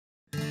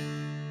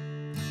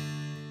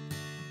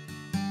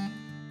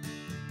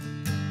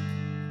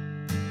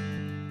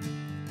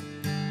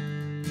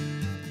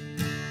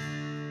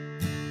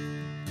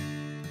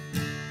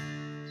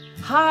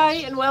Hi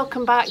and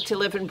welcome back to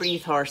Live and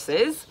Breathe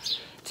Horses.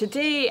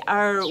 Today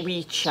our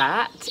wee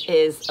chat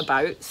is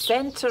about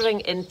centering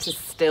into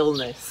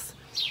stillness.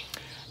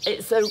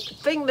 It's a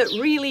thing that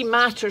really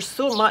matters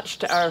so much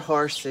to our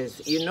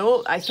horses, you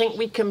know. I think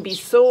we can be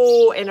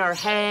so in our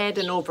head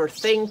and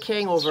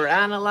overthinking,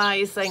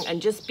 overanalyzing,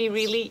 and just be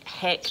really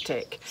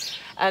hectic.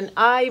 And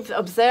I've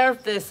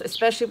observed this,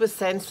 especially with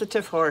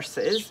sensitive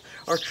horses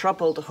or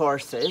troubled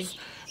horses,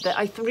 that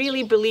I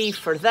really believe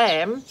for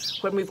them,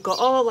 when we've got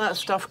all that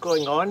stuff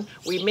going on,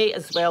 we may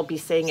as well be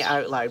saying it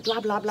out loud.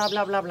 Blah, blah, blah,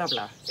 blah, blah, blah,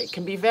 blah. It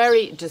can be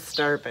very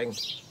disturbing.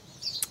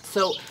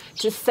 So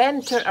to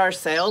center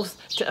ourselves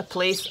to a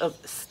place of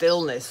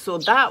stillness so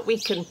that we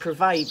can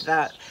provide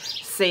that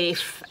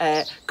safe,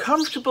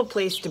 comfortable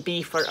place to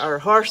be for our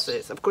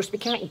horses. Of course, we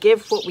can't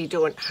give what we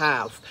don't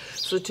have.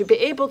 So to be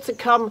able to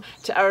come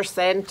to our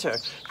center,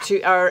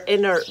 to our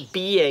inner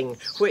being,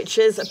 which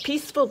is a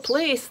peaceful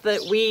place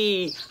that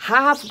we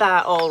have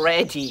that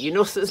already, you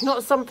know, so it's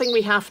not something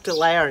we have to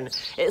learn.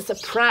 It's a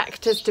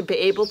practice to be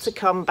able to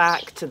come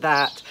back to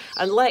that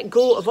and let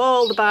go of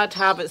all the bad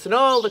habits and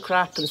all the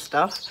crap and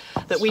stuff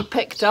that we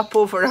picked up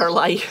over our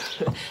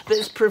life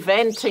that's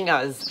preventing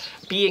us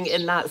being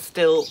in that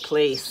still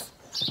place.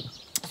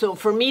 So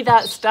for me,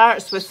 that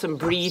starts with some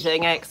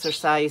breathing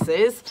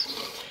exercises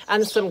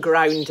and some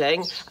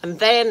grounding, and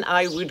then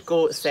I would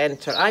go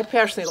center. I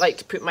personally like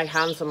to put my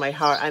hands on my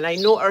heart, and I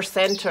know our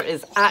center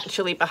is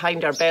actually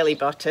behind our belly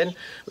button,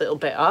 a little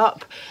bit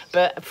up,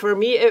 but for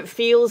me it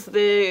feels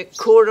the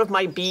core of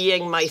my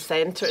being, my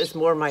center is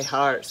more my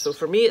heart. So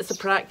for me it's a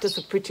practice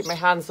of putting my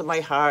hands on my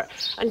heart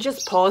and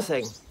just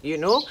pausing, you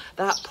know,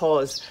 that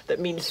pause that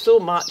means so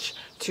much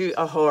to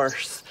a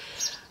horse.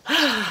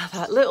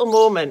 That little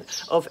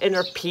moment of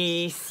inner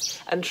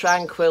peace and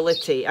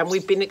tranquility, and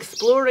we've been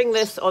exploring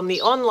this on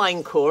the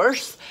online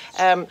course,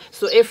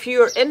 so if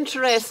you're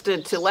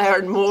interested to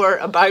learn more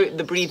about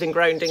the breathing,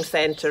 grounding,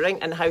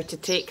 centering and how to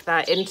take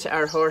that into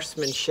our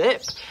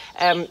horsemanship,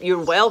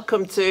 you're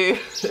welcome to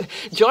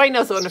join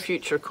us on a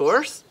future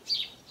course.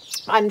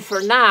 And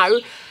for now,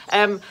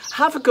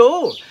 have a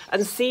go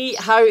and see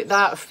how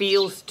that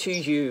feels to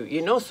you,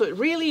 you know. So it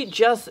really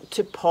just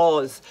to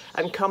pause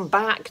and come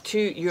back to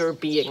your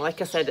being.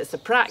 Like I said, it's a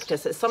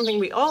practice. It's something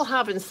we all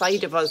have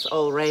inside of us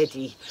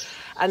already.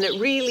 And it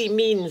really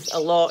means a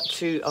lot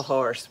to a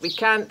horse. We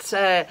can't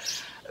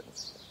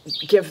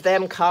give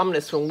them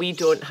calmness when we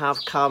don't have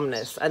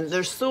calmness. And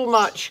there's so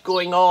much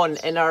going on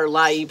in our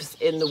lives,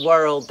 in the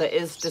world, that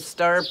is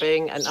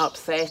disturbing and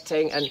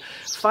upsetting, and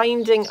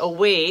finding a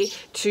way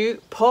to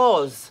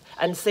pause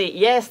and say,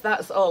 yes,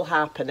 that's all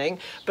happening,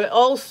 but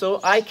also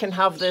I can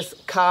have this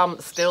calm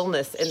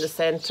stillness in the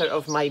center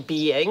of my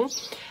being,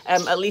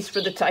 at least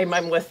for the time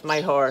I'm with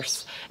my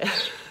horse,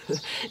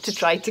 to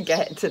try to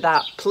get to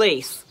that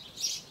place.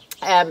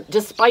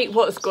 Despite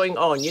what's going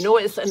on, you know,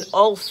 it's an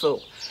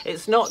also.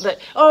 It's not that,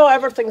 oh,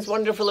 everything's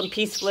wonderful and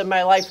peaceful in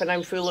my life and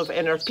I'm full of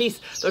inner peace.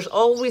 There's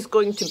always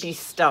going to be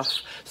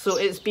stuff. So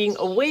it's being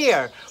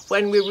aware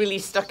when we're really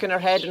stuck in our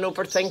head and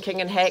overthinking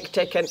and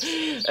hectic and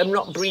I'm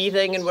not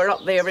breathing and we're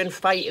up there in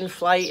fight and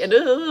flight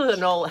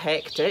and all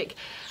hectic.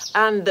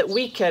 And that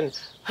we can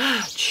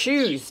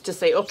choose to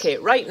say, okay,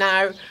 right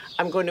now,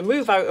 I'm going to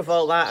move out of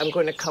all that. I'm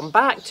going to come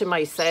back to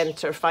my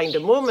center, find a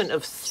moment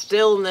of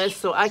stillness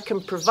so I can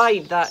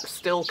provide that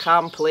still,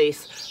 calm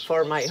place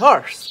for my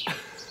horse.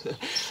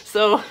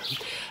 So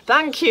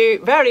thank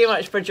you very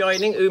much for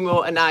joining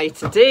Umo and I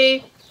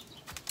today.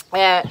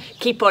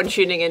 Keep on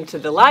tuning into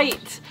the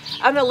light,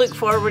 and I look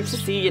forward to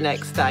see you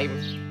next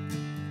time.